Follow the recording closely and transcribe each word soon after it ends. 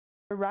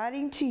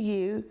Writing to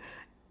you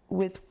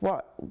with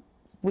what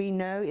we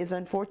know is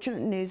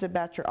unfortunate news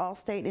about your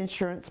Allstate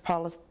Insurance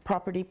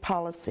property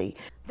policy.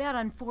 That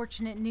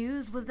unfortunate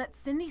news was that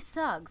Cindy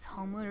Suggs'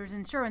 homeowner's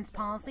insurance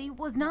policy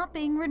was not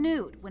being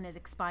renewed when it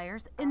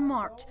expires in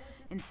March.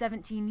 In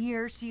 17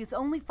 years, she has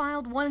only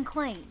filed one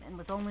claim and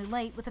was only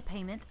late with a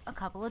payment a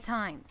couple of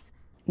times.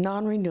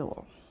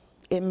 Non-renewal.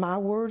 In my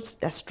words,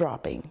 that's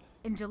dropping.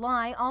 In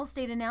July,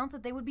 Allstate announced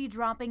that they would be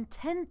dropping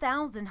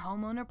 10,000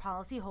 homeowner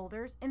policy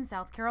holders in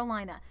South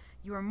Carolina.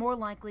 You are more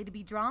likely to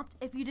be dropped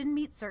if you didn't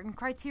meet certain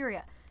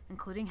criteria,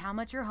 including how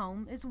much your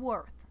home is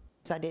worth.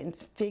 I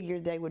didn't figure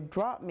they would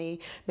drop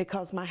me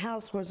because my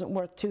house wasn't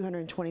worth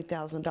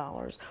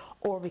 $220,000,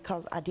 or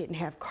because I didn't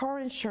have car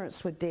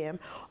insurance with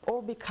them,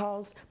 or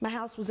because my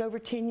house was over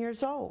 10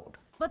 years old.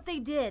 But they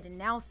did, and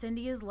now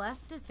Cindy is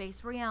left to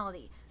face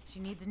reality. She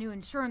needs a new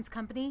insurance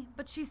company,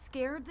 but she's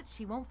scared that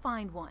she won't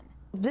find one.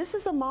 This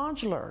is a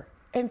modular,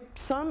 and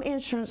some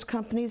insurance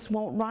companies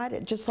won't write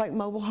it, just like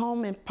mobile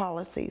home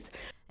policies.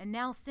 And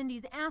now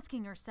Cindy's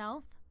asking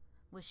herself,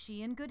 was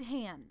she in good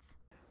hands?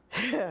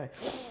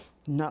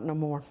 Not no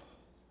more.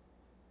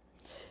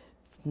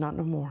 Not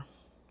no more.